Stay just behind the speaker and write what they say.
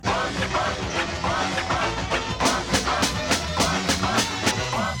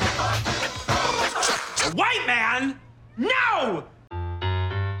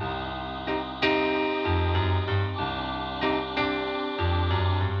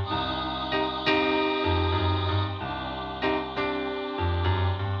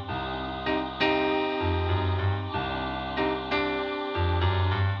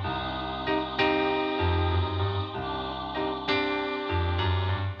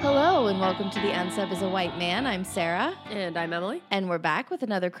and welcome to the Unsub is a White Man. I'm Sarah. And I'm Emily. And we're back with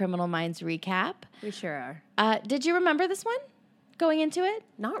another Criminal Minds recap. We sure are. Did you remember this one going into it?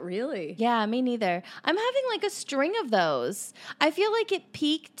 Not really. Yeah, me neither. I'm having like a string of those. I feel like it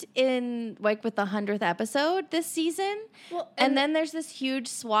peaked in like with the 100th episode this season. Well, and then there's this huge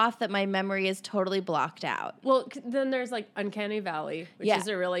swath that my memory is totally blocked out. Well, then there's like Uncanny Valley, which is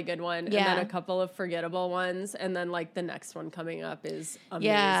a really good one. Yeah. And then a couple of forgettable ones. And then like the next one coming up is amazing.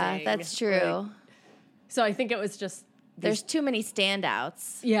 Yeah, that's true. So I think it was just... There's too many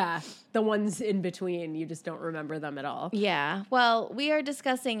standouts. Yeah. The ones in between, you just don't remember them at all. Yeah. Well, we are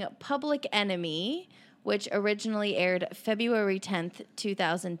discussing Public Enemy, which originally aired February 10th,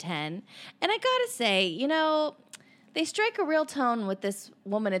 2010. And I gotta say, you know, they strike a real tone with this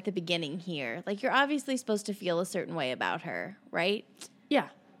woman at the beginning here. Like, you're obviously supposed to feel a certain way about her, right? Yeah.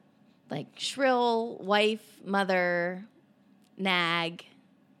 Like, shrill, wife, mother, nag,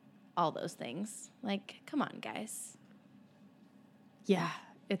 all those things. Like, come on, guys. Yeah,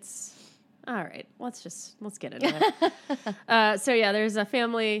 it's all right. Let's get into it. So yeah, there's a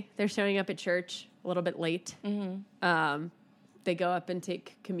family. They're showing up at church a little bit late. Mm-hmm. They go up and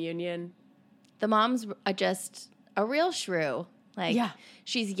take communion. The mom's just a real shrew. Like,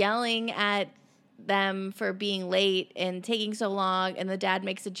 she's yelling at them for being late and taking so long, and the dad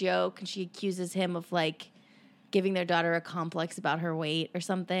makes a joke, and she accuses him of like giving their daughter a complex about her weight or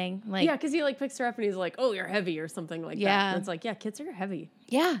something. Like, yeah, because he like picks her up and he's like, "Oh, you're heavy" or something like that. And it's like, yeah, kids are heavy.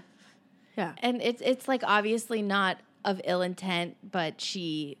 Yeah, yeah. And it's like obviously not of ill intent, but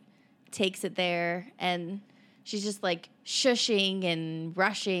she takes it there and she's just like shushing and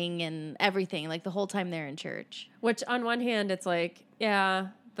rushing and everything like the whole time they're in church. Which on one hand, it's like, yeah,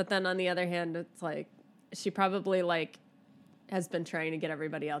 but then on the other hand, it's like she probably like has been trying to get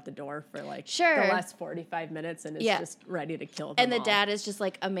everybody out the door for like the last 45 minutes and is just ready to kill them And the all. dad is just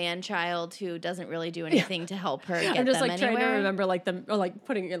like a man-child who doesn't really do anything to help her get I'm just them like anywhere. trying to remember like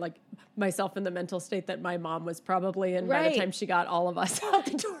putting like myself in the mental state that my mom was probably in by the time she got all of us out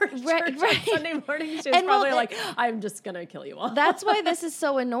the door to church on Sunday morning. She was probably like, I'm just going to kill you all. That's why this is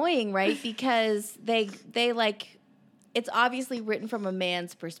so annoying, right? Because they like... It's obviously written from a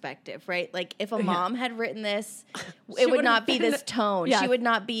man's perspective, right? Like, if a mom had written this, it would not be this tone. Yeah. She would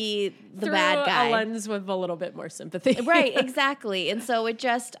not be the bad guy. A lens with a little bit more sympathy. Right, exactly. And so it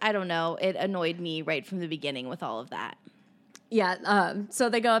just, I don't know, it annoyed me right from the beginning with all of that. Yeah, so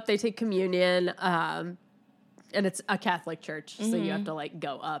they go up, they take communion, and it's a Catholic church, so you have to, like,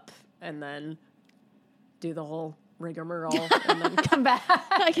 go up and then do the whole rigmarole and then come back.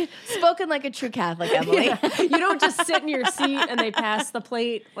 Spoken like a true Catholic, Emily. Yeah. You don't just sit in your seat and they pass the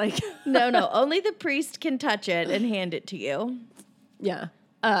plate. Like No, only the priest can touch it and hand it to you. Yeah.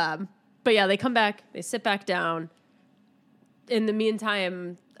 But yeah, they come back, they sit back down. In the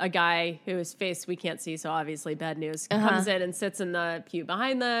meantime, a guy whose face we can't see, so obviously bad news, comes in and sits in the pew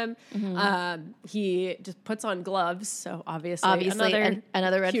behind them. Mm-hmm. He just puts on gloves, so obviously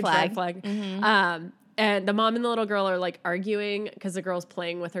another red flag. Mm-hmm. And the mom and the little girl are like arguing because the girl's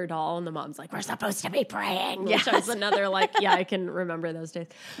playing with her doll, and the mom's like, "We're supposed to be praying." Which is another like, yeah, I can remember those days.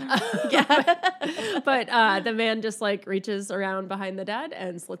 But the man just like reaches around behind the dad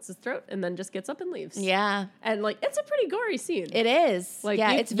and slits his throat, and then just gets up and leaves. Yeah, and like it's a pretty gory scene. It is. Like,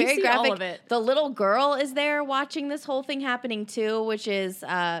 yeah, it's very graphic. All of it. The little girl is there watching this whole thing happening too, which is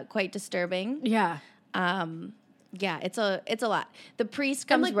quite disturbing. Yeah. Yeah, it's a lot. The priest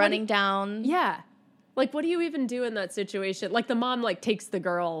comes running down. Yeah. Like, what do you even do in that situation? Like, the mom, like, takes the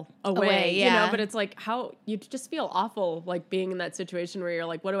girl away, you know? But it's like, how... You just feel awful, like, being in that situation where you're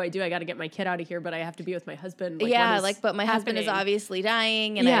like, what do? I got to get my kid out of here, but I have to be with my husband. Like, but my husband is obviously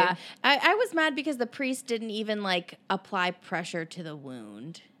dying. And I was mad because the priest didn't even, like, apply pressure to the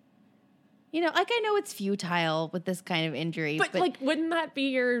wound. You know, like, I know it's futile with this kind of injury. But like, wouldn't that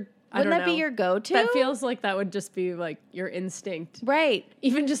be your... Wouldn't that be your go-to? That feels like that would just be, like, your instinct. Right.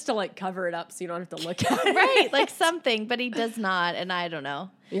 Even just to, like, cover it up so you don't have to look at it. Right, like something, but he does not, and I don't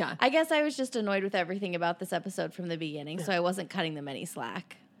know. Yeah. I guess I was just annoyed with everything about this episode from the beginning, so I wasn't cutting them any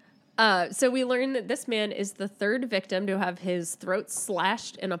slack. So we learned that this man is the third victim to have his throat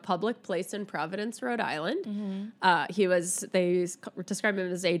slashed in a public place in Providence, Rhode Island. Mm-hmm. They describe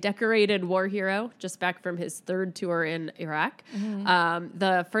him as a decorated war hero, just back from his third tour in Iraq. Mm-hmm.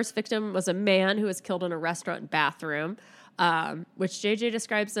 The first victim was a man who was killed in a restaurant bathroom, which JJ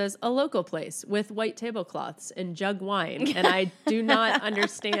describes as a local place with white tablecloths and jug wine. And I do not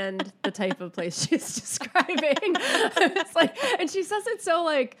understand the type of place she's describing. It's like, and she says it so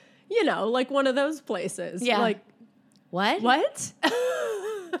like, you know, like one of those places. Yeah. Like, what? What?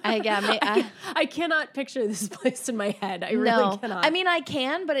 I cannot picture this place in my head. I really cannot. I mean, I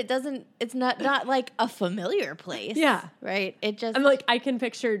can, but it's not like a familiar place. Yeah. Right? I'm like, I can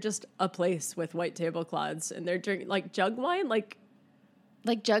picture just a place with white tablecloths and they're drinking like jug wine, like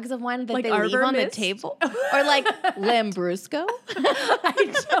jugs of wine that like they leave on the table? Or like Lambrusco?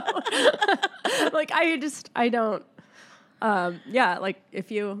 I don't. Like, I don't. Like if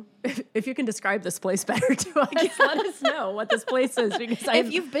you can describe this place better to us, let us know what this place is. Because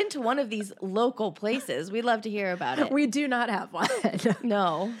if you've been to one of these local places, we'd love to hear about it. We do not have one.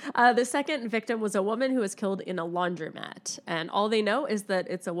 No. The second victim was a woman who was killed in a laundromat, and all they know is that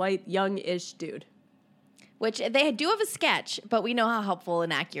it's a white, young-ish dude. Which they do have a sketch, but we know how helpful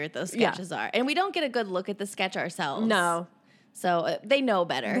and accurate those sketches are. And we don't get a good look at the sketch ourselves. No. So they know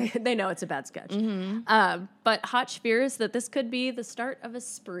better. They know it's a bad sketch. But Hotch fears that this could be the start of a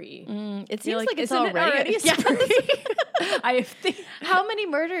spree. It seems like it's already a spree. I think. How many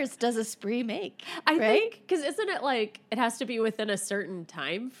murders does a spree make? I think, because isn't it like it has to be within a certain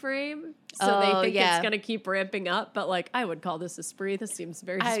time frame? So they think it's going to keep ramping up. But like, I would call this a spree. This seems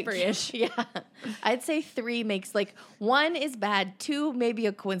very spree-ish. Yeah. I'd say 3 makes like 1 is bad, 2 maybe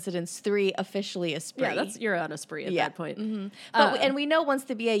a coincidence, 3 officially a spree. Yeah, you're on a spree at that point. Mm-hmm. But and we know once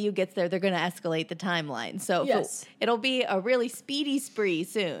the BAU gets there, they're going to escalate the timeline. So it'll be a really speedy spree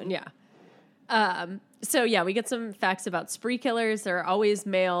soon. Yeah. So we get some facts about spree killers. There are always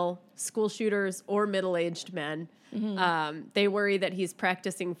male school shooters or middle-aged men. They worry that he's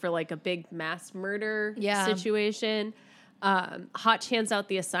practicing for like a big mass murder situation. Hotch hands out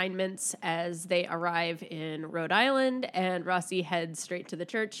the assignments as they arrive in Rhode Island, and Rossi heads straight to the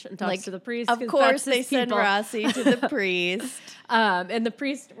church and talks to the priest. Of course, they send Rossi to the priest. And the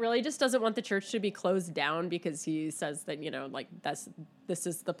priest really just doesn't want the church to be closed down because he says that, this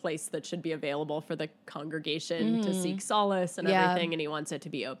is the place that should be available for the congregation to seek solace and everything, and he wants it to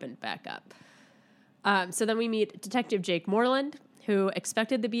be opened back up. So then we meet Detective Jake Moreland, who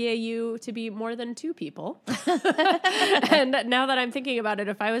expected the BAU to be more than 2 people. And now that I'm thinking about it,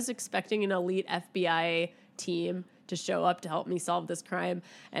 if I was expecting an elite FBI team to show up to help me solve this crime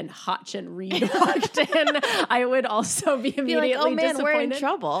and Hotch and Reed walked in, I would also be immediately like, oh man, disappointed. We're in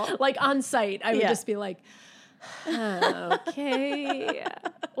trouble. Like on site, I would just be like, okay.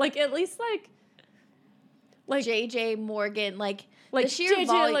 Like at least like JJ Morgan, like Like the sheer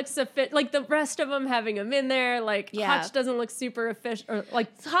JJ looks like the rest of them having him in there. Like Hotch doesn't look super official, or like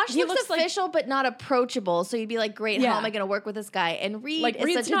Hotch looks official but not approachable. So you'd be like, great, how am I going to work with this guy? And Reed is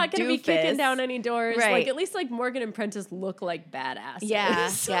Reed's such not going to be kicking down any doors. Right. Like at least like Morgan and Prentice look like badasses.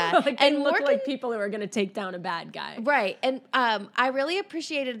 Yeah. Like they look like people who are going to take down a bad guy. Right. And I really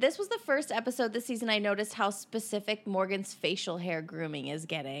appreciated, this was the first episode this season I noticed how specific Morgan's facial hair grooming is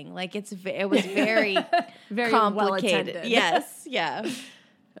getting. Like it was very, very complicated. Well yes. Yeah.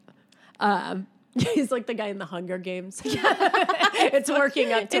 He's like the guy in the Hunger Games. It's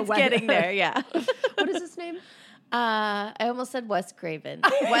working up to it's getting there. Yeah. What is his name? I almost said Wes Craven.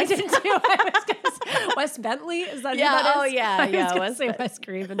 Wes did too. I was gonna say, Wes Bentley? Is that who that is? Oh yeah. I was gonna say Wes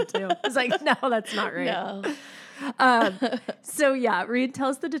Craven too. I was like, no, that's not right. No. So Reed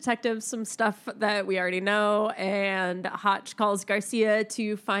tells the detectives some stuff that we already know, and Hotch calls Garcia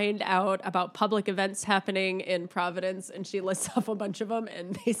to find out about public events happening in Providence, and she lists off a bunch of them,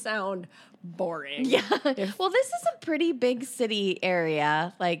 and they sound boring. Yeah. Well, this is a pretty big city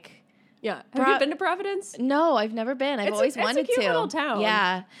area. Like, yeah. Have you been to Providence? No, I've never been. I've always wanted to. It's a cute little town.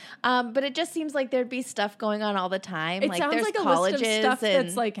 Yeah. But it just seems like there'd be stuff going on all the time. It like sounds there's like a colleges list of stuff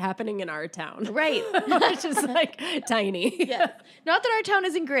that's like happening in our town. Right. Which is like tiny. Yeah. Not that our town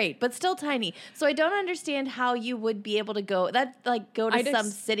isn't great, but still tiny. So I don't understand how you would be able to go to some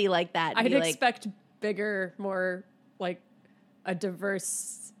city like that. I'd expect bigger, more like a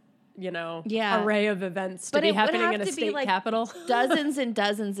diverse array of events to be happening in a state capital. Dozens and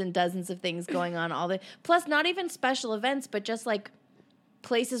dozens and dozens of things going on all the plus not even special events, but just like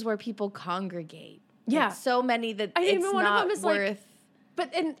places where people congregate. Yeah. Like so many that it's not worth.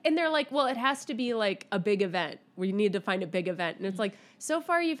 But and they're like, well, it has to be like a big event. We need to find a big event. And it's like, so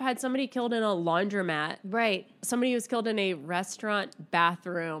far you've had somebody killed in a laundromat. Right. Somebody who's killed in a restaurant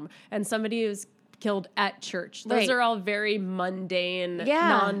bathroom, and somebody who's killed at church. Those are all very mundane,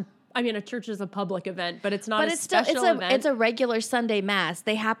 a church is a public event, but it's not a special event. It's a regular Sunday mass.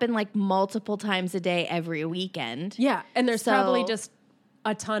 They happen like multiple times a day every weekend. Yeah, and there's probably just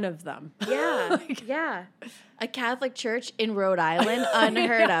a ton of them. Yeah, yeah. A Catholic church in Rhode Island,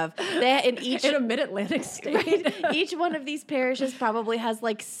 unheard of. In a mid-Atlantic state. Each one of these parishes probably has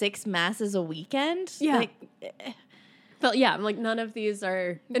like 6 masses a weekend. Yeah. But yeah, I'm like, none of these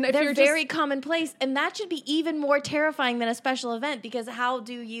are... And if They're you're very commonplace. And that should be even more terrifying than a special event, because how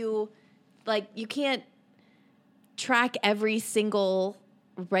do you, like, you can't track every single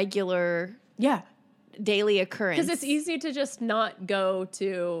regular daily occurrence. Because it's easy to just not go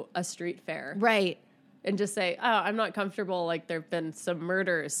to a street fair. Right. And just say, oh, I'm not comfortable. Like, there have been some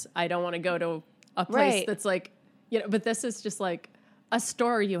murders. I don't want to go to a place that's like, but this is just like a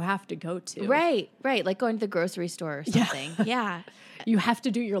store you have to go to. Right. Like going to the grocery store or something. Yeah. You have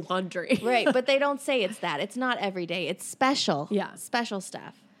to do your laundry. Right. But they don't say it's that. It's not every day. It's special. Yeah. Special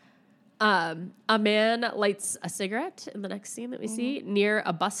stuff. A man lights a cigarette in the next scene that we see near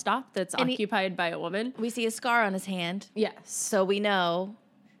a bus stop that's occupied by a woman. We see a scar on his hand. Yes. So we know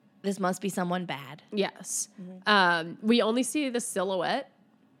this must be someone bad. Yes. We only see the silhouette.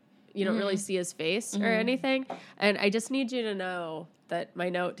 You don't really see his face or anything. And I just need you to know that my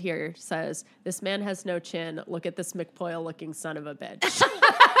note here says, this man has no chin. Look at this McPoyle-looking son of a bitch.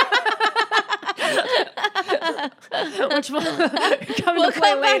 Which we'll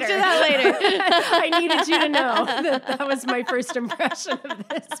come back to that later. I needed you to know that was my first impression of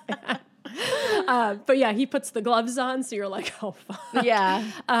this man. But yeah, he puts the gloves on, so you're like, oh, fuck. Yeah.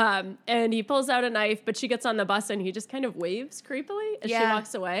 And he pulls out a knife, but she gets on the bus and he just kind of waves creepily as she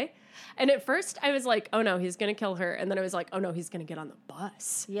walks away. And at first I was like, oh no, he's going to kill her. And then I was like, oh no, he's going to get on the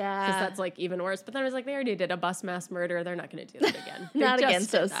bus. Yeah. Because that's like even worse. But then I was like, they already did a bus mass murder. They're not going to do that again. Not again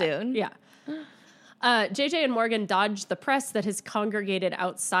so soon. Yeah. JJ and Morgan dodge the press that has congregated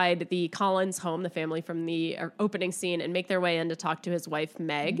outside the Collins home, the family from the opening scene, and make their way in to talk to his wife,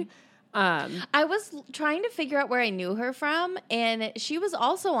 Meg. I was trying to figure out where I knew her from, and she was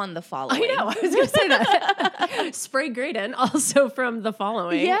also on The Following. I know. I was going to say that. Sprague Graydon, also from The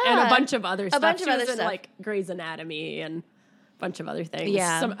Following. Yeah. And a bunch of other stuff. A bunch of she other was in, stuff. like, Grey's Anatomy and a bunch of other things.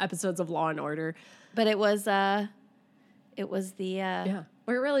 Yeah. Some episodes of Law and Order. But it was the... Yeah.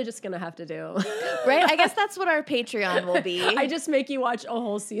 We're really just going to have to do. Right? I guess that's what our Patreon will be. I just make you watch a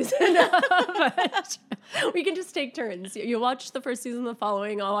whole season of it. We can just take turns. You watch the first season of The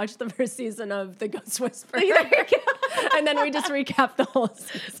Following. I'll watch the first season of The Ghost Whisperer. And then we just recap the whole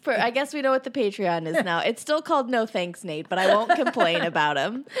season. I guess we know what the Patreon is now. It's still called No Thanks, Nate, but I won't complain about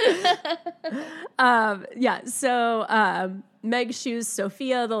him. So Meg shoos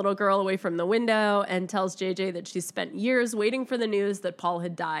Sophia, the little girl, away from the window and tells JJ that she spent years waiting for the news that Paul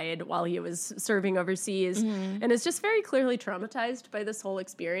had died while he was serving overseas and is just very clearly traumatized by this whole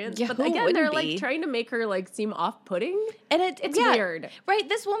experience. Yeah, but who again, wouldn't they're be? like trying to make her like seem off-putting. And it's weird. Right,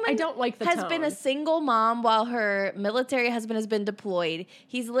 this woman I don't like the has tone. been a single mom while her military husband has been deployed.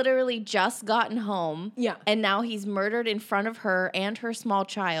 He's literally just gotten home. Yeah. And now he's murdered in front of her and her small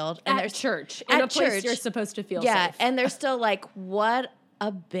child. And At there's church. At In a place church. you're supposed to feel Yeah, safe. and they're still like, what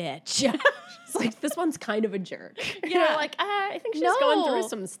a bitch. Yeah. It's like, this one's kind of a jerk. You know, like, I think she's going through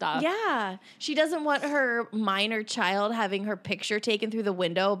some stuff. Yeah. She doesn't want her minor child having her picture taken through the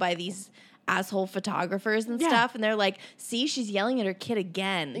window by these asshole photographers and stuff. And they're like, see, she's yelling at her kid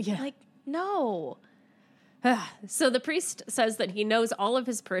again. Yeah. Like, no. So the priest says that he knows all of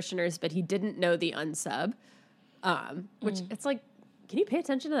his parishioners, but he didn't know the unsub. Which it's like, can you pay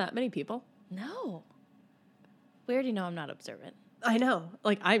attention to that many people? No. We already know I'm not observant. I know.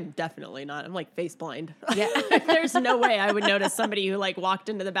 Like, I'm definitely not. I'm like face blind. Yeah. There's no way I would notice somebody who like walked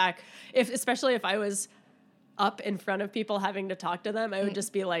into the back. Especially if I was up in front of people having to talk to them, I would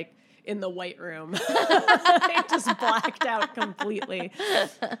just be like in the white room. Just blacked out completely.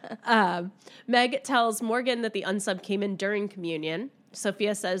 Meg tells Morgan that the unsub came in during communion.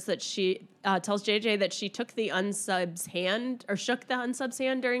 Sophia says that she tells JJ that she took the unsub's hand or shook the unsub's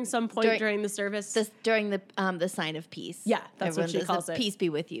hand during some point during the service. During the sign of peace. Yeah, that's what she calls it. Peace be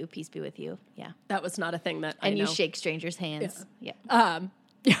with you. Peace be with you. Yeah. That was not a thing that I know. And you shake strangers' hands. Yeah.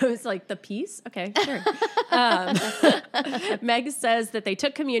 It was like the peace. Okay, sure. Meg says that they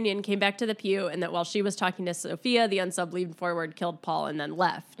took communion, came back to the pew, and that while she was talking to Sophia, the unsub leaned forward, killed Paul, and then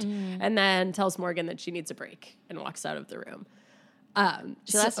left. And then tells Morgan that she needs a break and walks out of the room.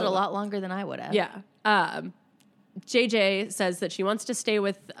 She lasted a lot longer than I would have. Yeah. JJ says that she wants to stay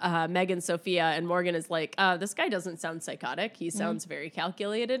with Meg and Sophia, and Morgan is like, this guy doesn't sound psychotic. He sounds very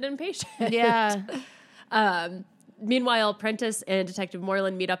calculated and patient. Yeah. Meanwhile, Prentice and Detective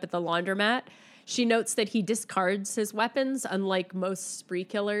Moreland meet up at the laundromat. She notes that he discards his weapons, unlike most spree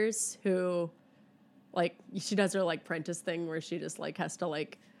killers who, like, she does her, like, Prentice thing where she just, like, has to,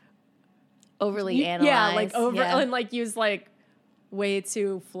 like... Overly analyze. Yeah, like, and, like, use, like, way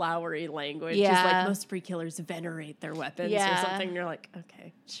too flowery language. Yeah. It's like most spree killers venerate their weapons or something. And you're like,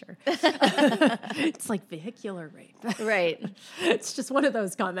 okay, sure. It's like vehicular rape. Right. It's just one of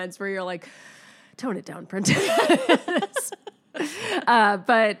those comments where you're like, tone it down, Prentice.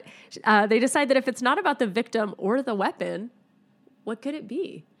 But they decide that if it's not about the victim or the weapon, what could it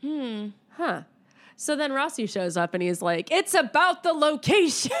be? Huh. So then Rossi shows up and he's like, it's about the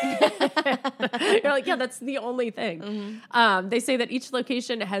location. You're like, yeah, that's the only thing. They say that each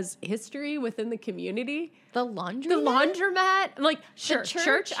location has history within the community. The laundromat? The laundromat? I'm like, sure,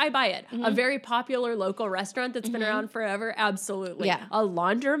 church? I buy it. A very popular local restaurant that's been around forever? Absolutely. Yeah. A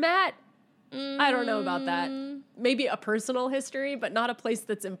laundromat? I don't know about that. Maybe a personal history, but not a place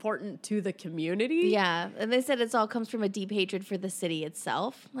that's important to the community. Yeah. And they said it all comes from a deep hatred for the city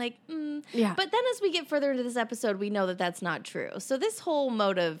itself. Like, Yeah. But then as we get further into this episode, we know that that's not true. So this whole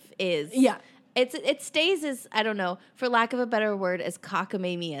motive is... Yeah. It stays as, I don't know, for lack of a better word, as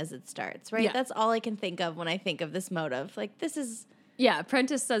cockamamie as it starts, right? Yeah. That's all I can think of when I think of this motive. Like, this is... Yeah,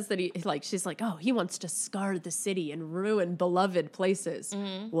 Prentice says that she's like, oh, he wants to scar the city and ruin beloved places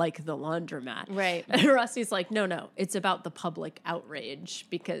like the laundromat. Right. And Rusty's like, no, it's about the public outrage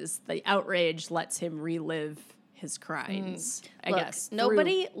because the outrage lets him relive his crimes, I guess.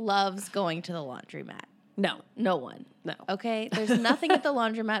 Nobody loves going to the laundromat. No. No one. No. Okay? There's nothing at the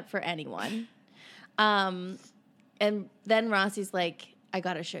laundromat for anyone. And then Rossi's like, I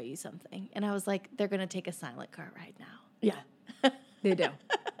got to show you something. And I was like, they're going to take a silent car right now. Yeah. They do.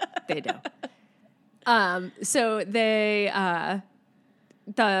 They do. So they,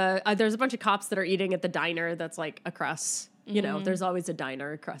 there's a bunch of cops that are eating at the diner that's like across, there's always a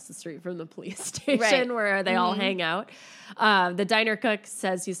diner across the street from the police station where they all hang out. The diner cook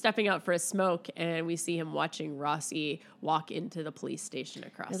says he's stepping out for a smoke and we see him watching Rossi walk into the police station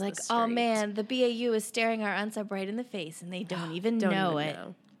across the street. Oh man, the BAU is staring our unsub right in the face and they don't even know it.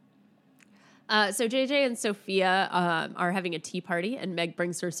 So JJ and Sophia are having a tea party, and Meg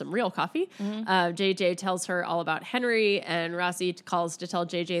brings her some real coffee. JJ tells her all about Henry, and Rossi calls to tell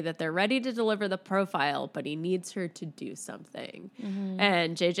JJ that they're ready to deliver the profile, but he needs her to do something.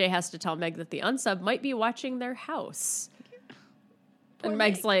 And JJ has to tell Meg that the unsub might be watching their house. And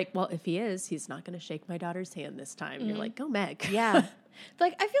Meg's like, well, if he is, he's not going to shake my daughter's hand this time. You're like, go Meg. Yeah.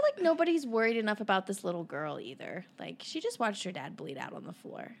 Like, I feel like nobody's worried enough about this little girl either. Like, she just watched her dad bleed out on the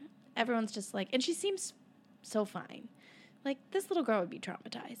floor. Everyone's just like, and she seems so fine. Like, this little girl would be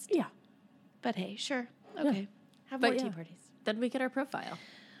traumatized. Yeah. But hey, sure. Okay. Yeah. Have more tea parties. Then we get our profile.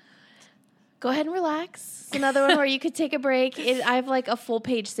 Go ahead and relax. It's another one where you could take a break. I have like a full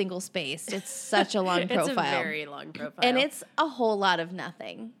page single spaced. It's such a long profile. It's a very long profile. And it's a whole lot of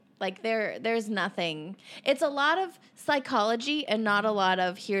nothing. Like there's nothing. It's a lot of psychology and not a lot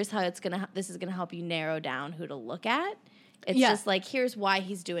of here's how this is gonna help you narrow down who to look at. It's just like, here's why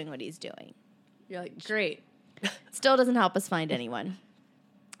he's doing what he's doing. You're like, great. Still doesn't help us find anyone.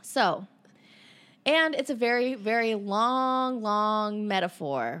 So, and it's a very, very long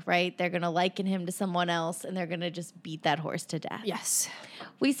metaphor, right? They're going to liken him to someone else, and they're going to just beat that horse to death. Yes.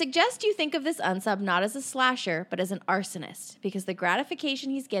 We suggest you think of this unsub not as a slasher, but as an arsonist, because the gratification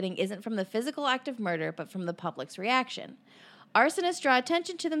he's getting isn't from the physical act of murder, but from the public's reaction. Arsonists draw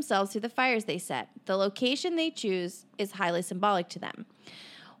attention to themselves through the fires they set. The location they choose is highly symbolic to them.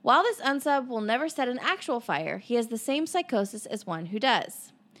 While this unsub will never set an actual fire, he has the same psychosis as one who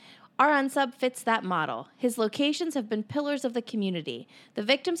does. Our unsub fits that model. His locations have been pillars of the community. The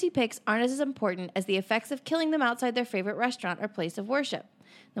victims he picks aren't as important as the effects of killing them outside their favorite restaurant or place of worship.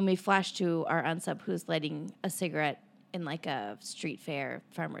 Then we flash to our unsub who's lighting a cigarette in like a street fair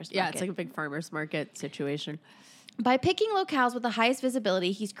farmer's market. Yeah, it's like a big farmer's market situation. By picking locales with the highest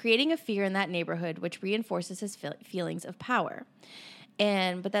visibility, he's creating a fear in that neighborhood, which reinforces his feelings of power.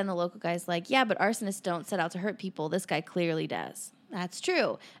 But then the local guy's like, yeah, but arsonists don't set out to hurt people. This guy clearly does. That's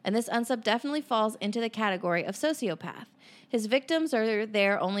true. And this unsub definitely falls into the category of sociopath. His victims are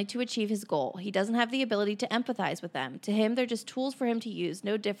there only to achieve his goal. He doesn't have the ability to empathize with them. To him, they're just tools for him to use,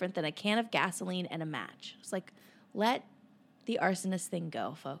 no different than a can of gasoline and a match. It's like, let the arsonist thing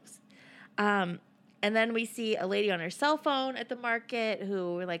go, folks. And then we see a lady on her cell phone at the market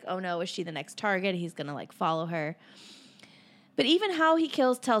who we're like, oh no, is she the next target? He's going to like follow her. But even how he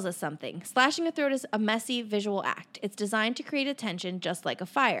kills tells us something. Slashing a throat is a messy visual act. It's designed to create attention just like a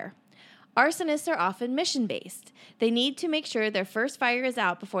fire. Arsonists are often mission-based. They need to make sure their first fire is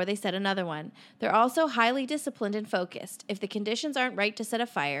out before they set another one. They're also highly disciplined and focused. If the conditions aren't right to set a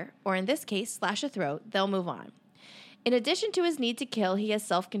fire, or in this case, slash a throat, they'll move on. In addition to his need to kill, he has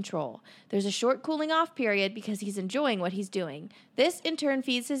self-control. There's a short cooling off period because he's enjoying what he's doing. This, in turn,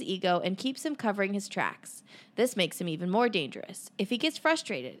 feeds his ego and keeps him covering his tracks. This makes him even more dangerous. If he gets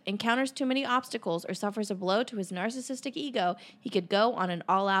frustrated, encounters too many obstacles, or suffers a blow to his narcissistic ego, he could go on an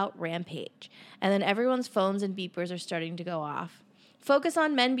all-out rampage. And then everyone's phones and beepers are starting to go off. Focus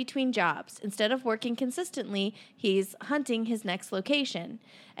on men between jobs. Instead of working consistently, he's hunting his next location.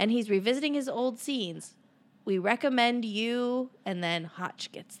 And he's revisiting his old scenes. We recommend you, and then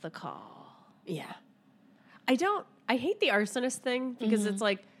Hotch gets the call. Yeah. I hate the arsonist thing because it's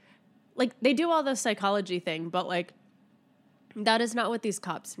like they do all the psychology thing, but like that is not what these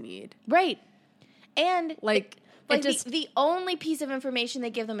cops need. Right. And Like the only piece of information they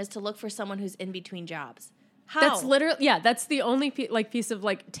give them is to look for someone who's in between jobs. How? That's literally, that's the only piece of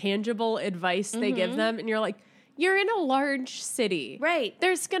like tangible advice they give them. And you're like, you're in a large city. Right.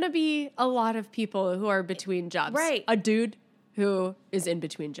 There's going to be a lot of people who are between jobs. Right. A dude who is in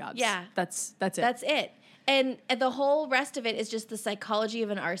between jobs. Yeah. That's it. That's it. And the whole rest of it is just the psychology of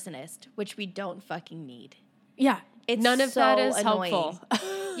an arsonist, which we don't fucking need. Yeah. It's None of so that is annoying. helpful.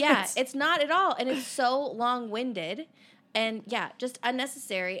 Yeah, it's not at all. And it's so long-winded and, just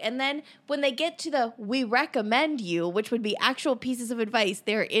unnecessary. And then when they get to the we recommend you, which would be actual pieces of advice,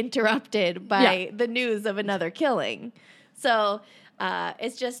 they're interrupted by the news of another killing. So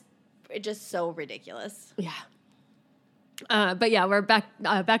it's just so ridiculous. Yeah. But yeah, we're back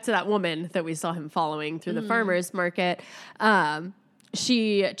to that woman that we saw him following through the farmer's market.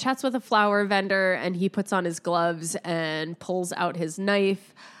 She chats with a flower vendor, and he puts on his gloves and pulls out his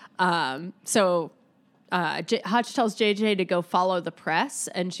knife. So Hotch tells JJ to go follow the press,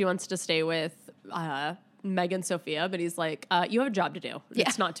 and she wants to stay with Meg and Sophia, but he's like, you have a job to do. Yeah.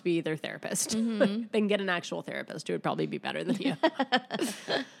 It's not to be their therapist. They can get an actual therapist who would probably be better than you.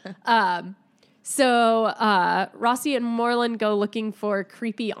 So Rossi and Moreland go looking for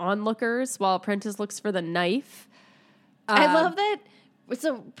creepy onlookers while Prentice looks for the knife. I love that.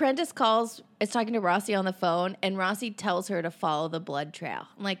 So Prentice is talking to Rossi on the phone, and Rossi tells her to follow the blood trail.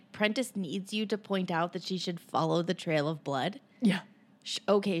 I'm like, Prentice needs you to point out that she should follow the trail of blood? Yeah.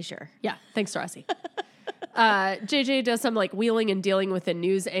 Okay, sure. Yeah, thanks, Rossi. JJ does some like wheeling and dealing with a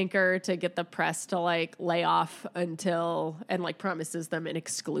news anchor to get the press to like lay off and like promises them an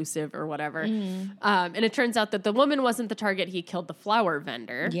exclusive or whatever. And it turns out that the woman wasn't the target. He killed the flower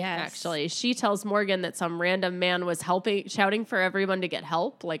vendor. Yes. Actually, she tells Morgan that some random man was shouting for everyone to get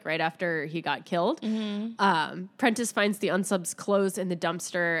help, like right after he got killed. Prentice finds the unsub's clothes in the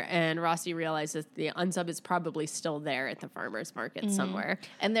dumpster, and Rossi realizes the unsub is probably still there at the farmer's market somewhere.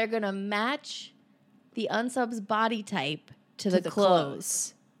 And they're going to match the unsub's body type to the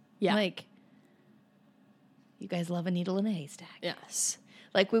clothes. Yeah. Like, you guys love a needle in a haystack. Yes.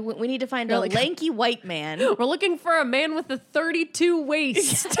 Like, we need to find a lanky white man. We're looking for a man with a 32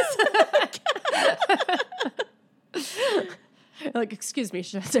 waist. Like, excuse me,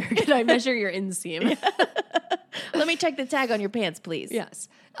 sir, can I measure your inseam? Let me check the tag on your pants, please. Yes.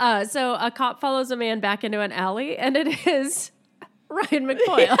 So a cop follows a man back into an alley, and it is Ryan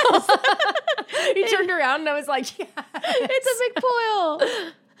McCoyle. He turned around, and I was like, yes. It's a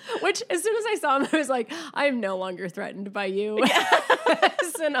McCoyle. Which, as soon as I saw him, I was like, I am no longer threatened by you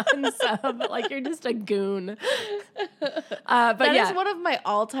as an unsub. Like, you're just a goon. That is one of my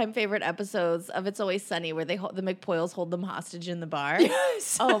all-time favorite episodes of It's Always Sunny, where the McPoyles hold them hostage in the bar.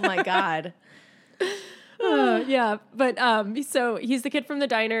 Yes. Oh, my God. Yeah, but so he's the kid from the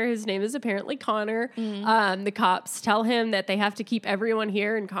diner. His name is apparently Connor. The cops tell him that they have to keep everyone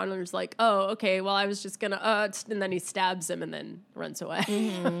here, and Connor's like, "Oh, okay. Well, I was just gonna," and then he stabs him and then runs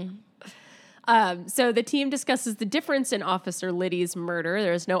away. So the team discusses the difference in Officer Liddy's murder.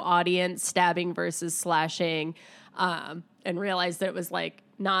 There's no audience, stabbing versus slashing, and realized that it was like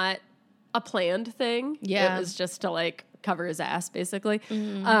not a planned thing. Yeah, it was just to like cover his ass, basically.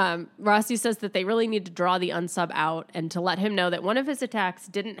 Rossi says that they really need to draw the unsub out and to let him know that one of his attacks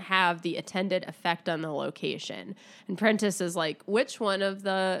didn't have the intended effect on the location. And Prentice is like, which one of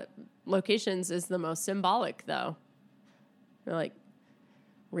the locations is the most symbolic, though? We're like,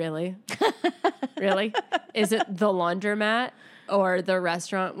 really? Really? Is it the laundromat? Or the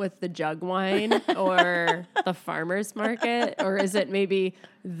restaurant with the jug wine, or the farmer's market, or is it maybe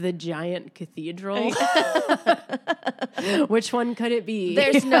the giant cathedral? Which one could it be?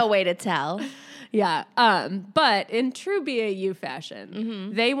 There's no way to tell. Yeah. But in true BAU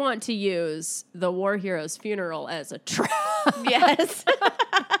fashion, they want to use the war hero's funeral as a trap. Yes.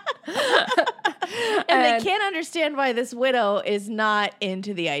 And they can't understand why this widow is not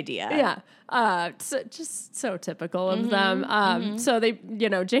into the idea. Yeah. So just so typical of them. So they,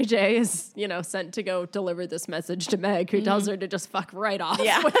 JJ is, sent to go deliver this message to Meg, who tells her to just fuck right off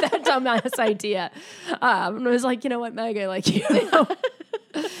with that dumbass idea. And I was like, you know what, Meg, I like you.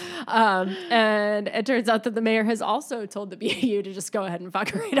 And it turns out that the mayor has also told the BAU to just go ahead and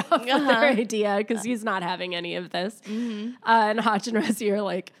fuck right off with their idea, because he's not having any of this. And Hotch and Rossi are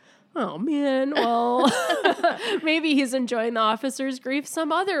like, Oh, man. Well, maybe he's enjoying the officer's grief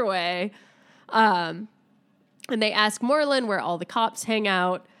some other way. And they ask Moreland where all the cops hang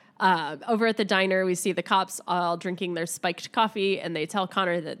out. Over at the diner, we see the cops all drinking their spiked coffee, and they tell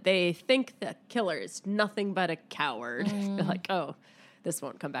Connor that they think the killer is nothing but a coward. They're like, oh, this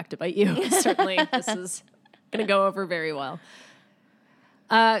won't come back to bite you. Certainly, this is going to go over very well.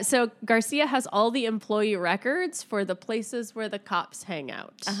 So Garcia has all the employee records for the places where the cops hang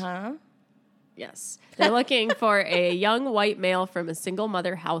out. Uh-huh. Yes. They're looking for a young white male from a single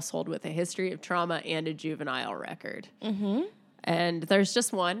mother household with a history of trauma and a juvenile record. Mm-hmm. And there's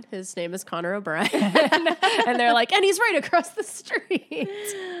just one. His name is Connor O'Brien. And they're like, and he's right across the street.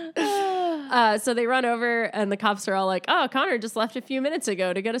 So they run over, and the cops are all like, oh, Connor just left a few minutes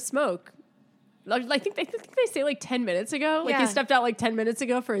ago to get a smoke. I think they say like 10 minutes ago. Like he stepped out like 10 minutes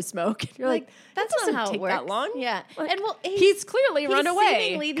ago for a smoke. You're like that's that not how it take works. that long. Yeah. Like, and well, he's clearly run away.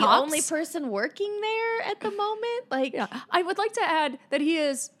 Seemingly the only person working there at the moment. Like, I would like to add that he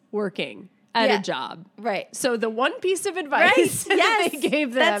is working at a job. Right. So the one piece of advice that they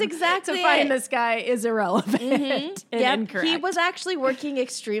gave them that's exactly to find this guy is irrelevant and incorrect. He was actually working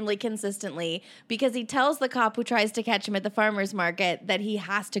extremely consistently because he tells the cop who tries to catch him at the farmer's market that he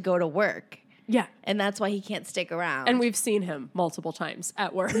has to go to work. Yeah. And that's why he can't stick around. And we've seen him multiple times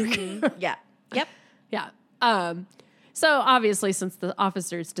at work. Yeah. Yep. Yeah. So obviously, since the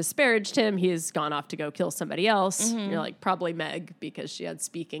officers disparaged him, he's gone off to go kill somebody else. You're like, probably Meg, because she had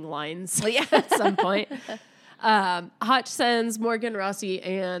speaking lines at some point. Hutch sends Morgan, Rossi,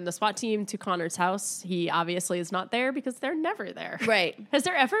 and the SWAT team to Connor's house. He obviously is not there because they're never there. Right. Has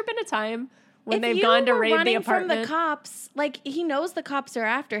there ever been a time when they've gone to raid the apartment? From the cops, like, he knows the cops are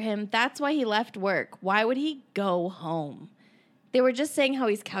after him. That's why he left work. Why would he go home? They were just saying how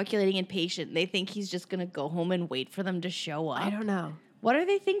he's calculating and patient. They think he's just going to go home and wait for them to show up. I don't know. What are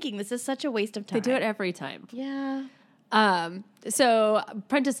they thinking? This is such a waste of time. They do it every time. Yeah. So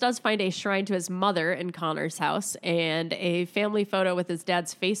Prentice does find a shrine to his mother in Connor's house and a family photo with his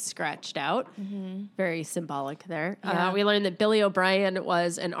dad's face scratched out. Mm-hmm. Very symbolic there. Yeah. We learned that Billy O'Brien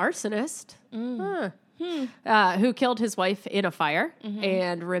was an arsonist who killed his wife in a fire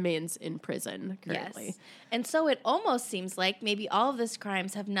and remains in prison currently. Yes. And so it almost seems like maybe all of these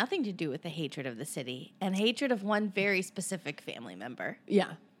crimes have nothing to do with the hatred of the city and hatred of one very specific family member.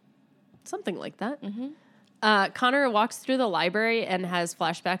 Yeah. Something like that. Mm-hmm. Connor walks through the library and has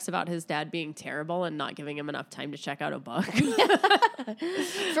flashbacks about his dad being terrible and not giving him enough time to check out a book.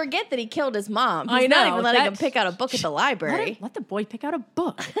 Forget that he killed his mom. He's not even letting him pick out a book at the library. Let the boy pick out a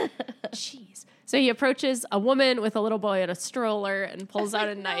book. Jeez. So he approaches a woman with a little boy in a stroller and pulls out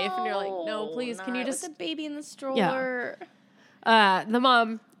a knife. And you're like, no, please, can you just... With the baby in the stroller. Yeah. The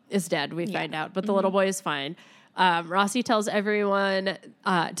mom is dead, we find out, but the little boy is fine. Rossi tells everyone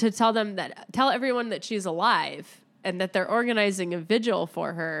to tell everyone that she's alive and that they're organizing a vigil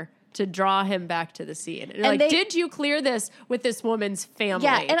for her to draw him back to the scene. And did you clear this with this woman's family?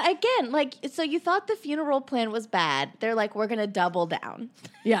 Yeah, and again, so you thought the funeral plan was bad. They're like, we're going to double down.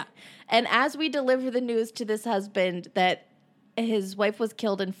 Yeah. And as we deliver the news to this husband that his wife was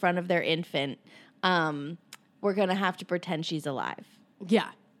killed in front of their infant, we're going to have to pretend she's alive. Yeah.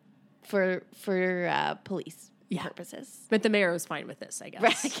 For police purposes. But the mayor was fine with this, I guess.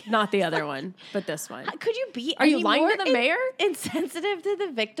 Right. Not the other one, but this one. Could you be Are you lying to the mayor? Insensitive to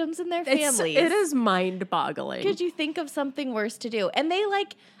the victims and their families. It is mind-boggling. Could you think of something worse to do? And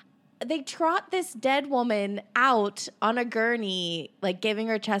they trot this dead woman out on a gurney, like giving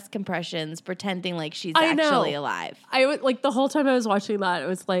her chest compressions, pretending like she's actually alive. I would the whole time I was watching that, it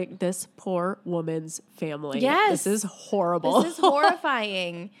was like, this poor woman's family. Yes. This is horrible. This is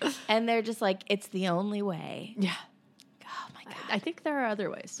horrifying. And they're just like, it's the only way. Yeah. Oh my God. I think there are other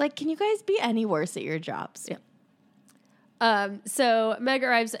ways. Like, can you guys be any worse at your jobs? Yeah. So Meg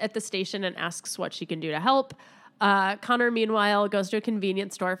arrives at the station and asks what she can do to help. Connor, meanwhile, goes to a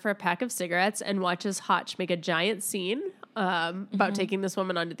convenience store for a pack of cigarettes and watches Hotch make a giant scene about taking this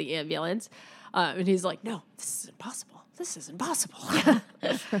woman onto the ambulance. And he's like, no, this is impossible. This is impossible.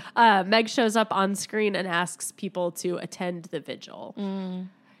 Meg shows up on screen and asks people to attend the vigil.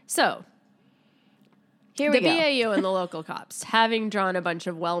 So Here we go. The BAU and the local cops, having drawn a bunch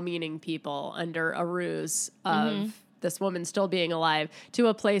of well-meaning people under a ruse of this woman still being alive to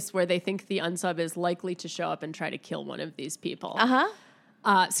a place where they think the unsub is likely to show up and try to kill one of these people.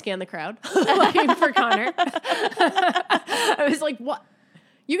 Scan the crowd looking for Connor. I was like, what?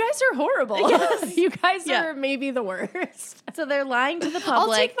 You guys are horrible. Yes. You guys are maybe the worst. So they're lying to the public.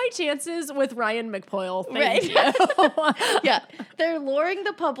 I'll take my chances with Ryan McPoyle. Thank you. Yeah. They're luring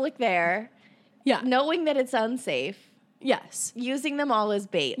the public there. Yeah. Knowing that it's unsafe. Yes. Using them all as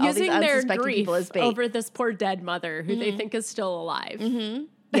bait. All Using these their unsuspecting grief people as bait. over this poor dead mother who they think is still alive. Mm-hmm.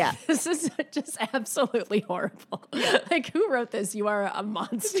 Yeah. This is just absolutely horrible. Yeah. Like, who wrote this? You are a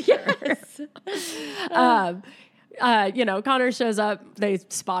monster. Yes. Connor shows up. They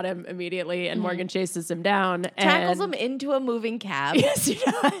spot him immediately, and Morgan chases him down. Tackles and him into a moving cab. Yes, he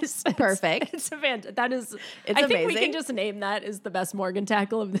does. Perfect. It's that is. It's I think we amazing. can just name that as the best Morgan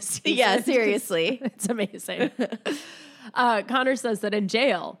tackle of the season. Yeah, seriously. It's amazing. Connor says that in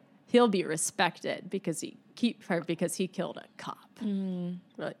jail he'll be respected because he killed a cop.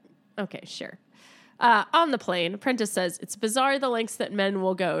 Like, okay, sure. On the plane, Prentice says, it's bizarre the lengths that men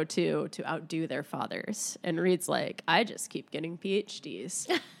will go to outdo their fathers. And Reed's like, I just keep getting PhDs.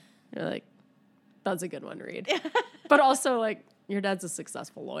 You're like, that's a good one, Reed. But also, like, your dad's a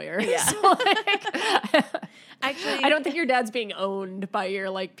successful lawyer. Yeah. So, like, Actually, I don't think your dad's being owned by your,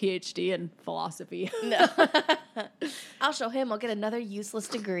 like, PhD in philosophy. No. I'll show him. I'll get another useless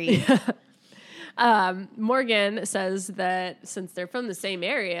degree. Morgan says that since they're from the same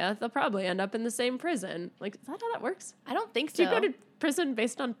area, they'll probably end up in the same prison. Like, is that how that works? I don't think so. Do you go to prison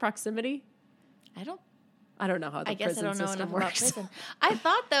based on proximity? I don't know how the I guess I prison don't know system enough about works. prison. I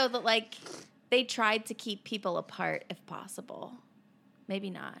thought, though, that, like, they tried to keep people apart if possible. Maybe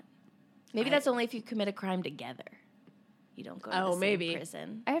not. Maybe that's only if you commit a crime together. You don't go to the same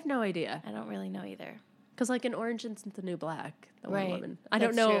prison. I have no idea. I don't really know either. Because, like, in Orange is the New Black, the Right. one woman. I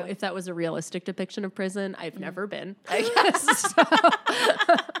don't That's know true. if that was a realistic depiction of prison. I've never been. I guess.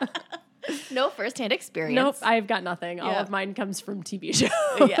 No firsthand experience. Nope, I've got nothing. All Yeah. of mine comes from TV shows.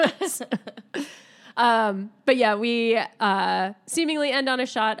 Yes. But yeah, we seemingly end on a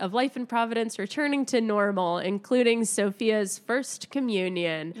shot of life in Providence returning to normal, including Sophia's first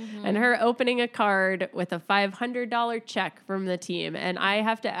communion and her opening a card with a $500 check from the team. And I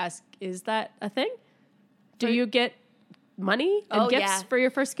have to ask, is that a thing? Do you get money and gifts for your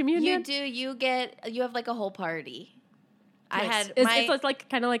first communion? You do. You have like a whole party. Nice. It's like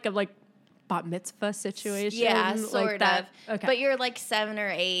kind of like a bat mitzvah situation. Yeah, like sort that. of. Okay. But you're like 7 or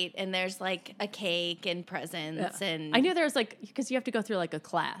 8, and there's like a cake and presents, and I knew there was because you have to go through like a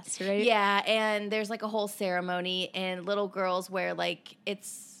class, right? yeah, and there's like a whole ceremony, and little girls wear like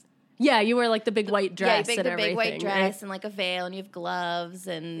You wear like the big white dress. the and big white everything, dress right? and like a veil, and you have gloves,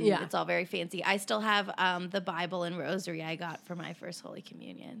 and it's all very fancy. I still have the Bible and rosary I got for my first Holy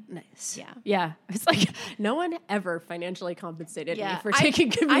Communion. Nice. Yeah. Yeah. It's like no one ever financially compensated me for I-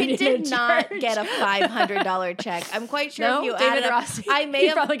 taking communion. I did in not church. get a $500 check. I'm quite sure if you David added up, Rossi. I may you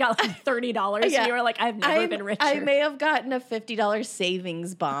have probably got like $30 and you were like, I've never been richer. I may have gotten a $50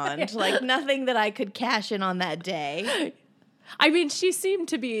 savings bond, like nothing that I could cash in on that day. I mean, she seemed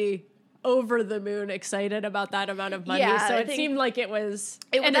to be over the moon excited about that amount of money. Yeah, so I it think seemed like it was,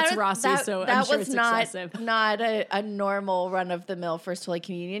 and and that it's was- Rossi, so that I'm sure was it's not, excessive. Not a normal run-of-the-mill First Holy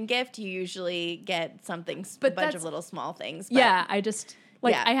Communion gift. You usually get something, a bunch of little small things. But Yeah, I just,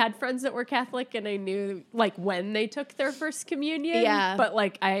 Yeah. I had friends that were Catholic and I knew, like, when they took their first communion. Yeah. But,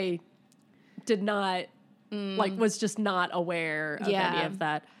 like, I did not, was just not aware of any of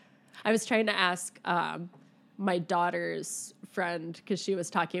that. I was trying to ask my daughter's friend, because she was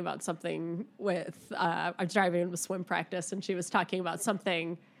talking about something with, I was driving to swim practice, and she was talking about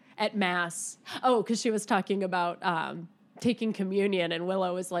something at Mass. Oh, because she was talking about taking communion, and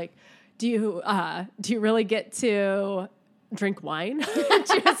Willow was like, do you really get to drink wine? And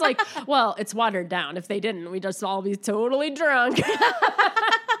she was like, well, it's watered down. If they didn't, we'd just all be totally drunk.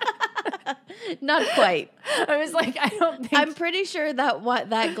 Not quite. I was like, I don't think. I'm pretty sure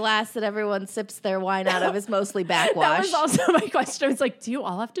that glass that everyone sips their wine out of is mostly backwash. That was also my question. I was like, do you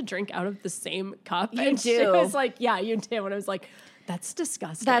all have to drink out of the same cup? You and do. She was like, yeah, you do. And I was like, that's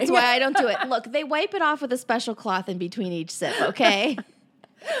disgusting. That's why I don't do it. Look, they wipe it off with a special cloth in between each sip, okay?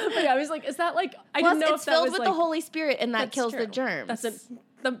 But yeah, I was like, is that like, I didn't know it's if that filled was with like, the Holy Spirit, and that that's kills the true. germs. That's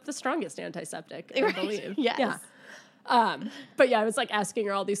the strongest antiseptic, I Right. believe. Yes. Yeah. But yeah, I was like asking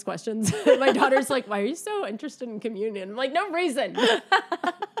her all these questions. My daughter's like, why are you so interested in communion? I'm like, no reason.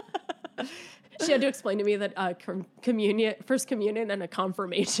 She had to explain to me that first communion and a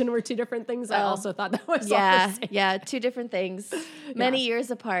confirmation were two different things. I also thought that was all the same. Yeah, two different things. Many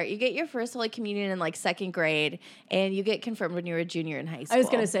years apart. You get your first Holy Communion in like second grade, and you get confirmed when you're a junior in high school. I was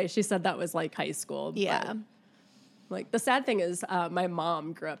going to say, she said that was like high school. Yeah. But, like, the sad thing is, my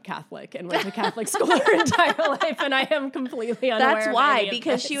mom grew up Catholic and went to Catholic school her entire life, and I am completely unaware That's of why, any of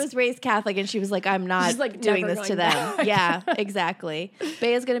because this. she was raised Catholic, and she was like, I'm not She's, like, doing never this to going them. back. Yeah, exactly.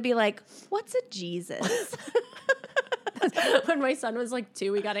 Bea's going to be like, what's a Jesus? When my son was like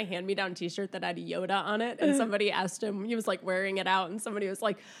 2, we got a hand-me-down T-shirt that had Yoda on it, and somebody asked him, he was like wearing it out, and somebody was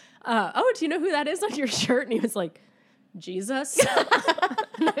like, oh, do you know who that is on your shirt? And he was like, Jesus.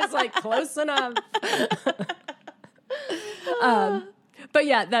 And I was like, close enough. But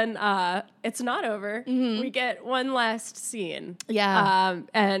yeah, then it's not over. We get one last scene. Yeah.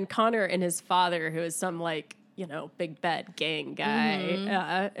 And Connor and his father, who is some like, big bad gang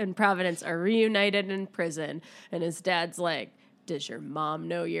guy in Providence, are reunited in prison. And his dad's like, does your mom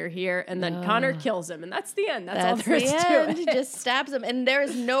know you're here? And then Connor kills him. And that's the end. That's all there is to it. He just stabs him. And there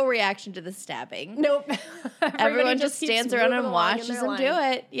is no reaction to the stabbing. Nope. Everyone just stands around and watches him do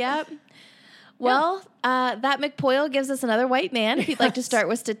it. Yep. Well, that McPoyle gives us another white man. If you'd like to start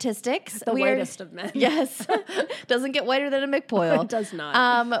with statistics. The whitest of men. Yes. Doesn't get whiter than a McPoyle. It does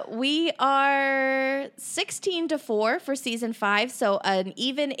not. We are 16-4 for season 5, so an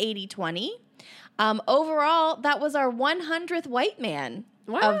even 80-20. Overall, that was our 100th white man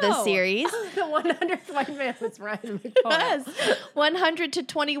of the series. The 100th white man was Ryan McPoyle. Yes.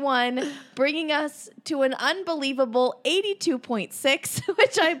 100-21, bringing us to an unbelievable 82.6,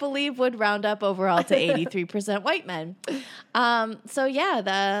 which I believe would round up overall to 83% white men. So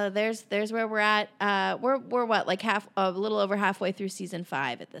yeah, there's where we're at. We're what, like a little over halfway through season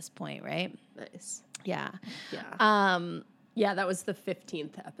 5 at this point, right? Nice. Yeah. Yeah. Yeah, that was the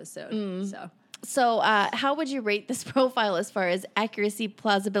 15th episode. So how would you rate this profile as far as accuracy,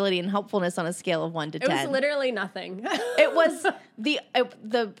 plausibility, and helpfulness on a scale of 1 to 10? It was literally nothing. It was the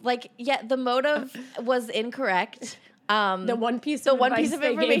motive was incorrect. The one piece of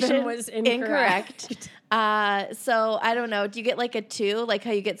information was incorrect. So I don't know. Do you get like a 2, like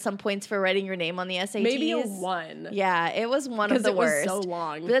how you get some points for writing your name on the SATs? Maybe a 1. Yeah, it was one of the worst. Because it was so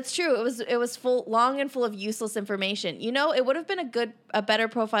long. But that's true. It was long and full of useless information. It would have been a better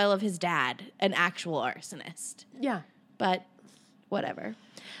profile of his dad, an actual arsonist. Yeah, but whatever.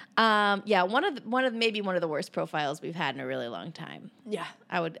 Yeah, one of the worst profiles we've had in a really long time. Yeah,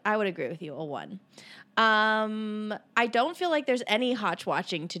 I would agree with you. A 1. I don't feel like there's any Hotch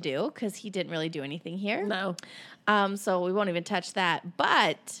watching to do because he didn't really do anything here. No. So we won't even touch that.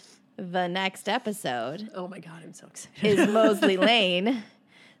 But the next episode, oh my God, I'm so excited, is Moseley Lane,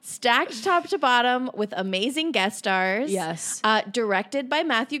 stacked top to bottom with amazing guest stars. Yes. Directed by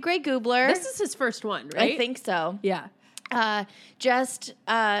Matthew Gray Gubler. This is his first one, right? I think so. Yeah. I'm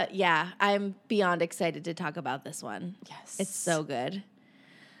beyond excited to talk about this one. Yes. It's so good.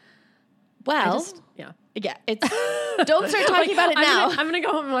 Well, yeah, it's, don't start talking about it now. I'm going to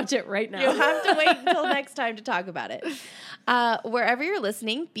go home and watch it right now. You have to wait until next time to talk about it. Wherever you're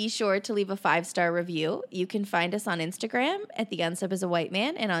listening, be sure to leave a 5-star review. You can find us on Instagram at The Unsub is a White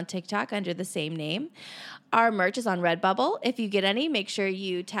Man and on TikTok under the same name. Our merch is on Redbubble. If you get any, make sure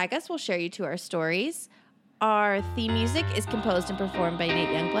you tag us. We'll share you to our stories. Our theme music is composed and performed by Nate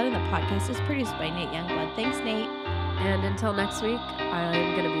Youngblood, and the podcast is produced by Nate Youngblood. Thanks, Nate. And until next week,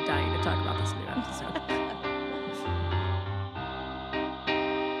 I'm going to be dying to talk about this new episode.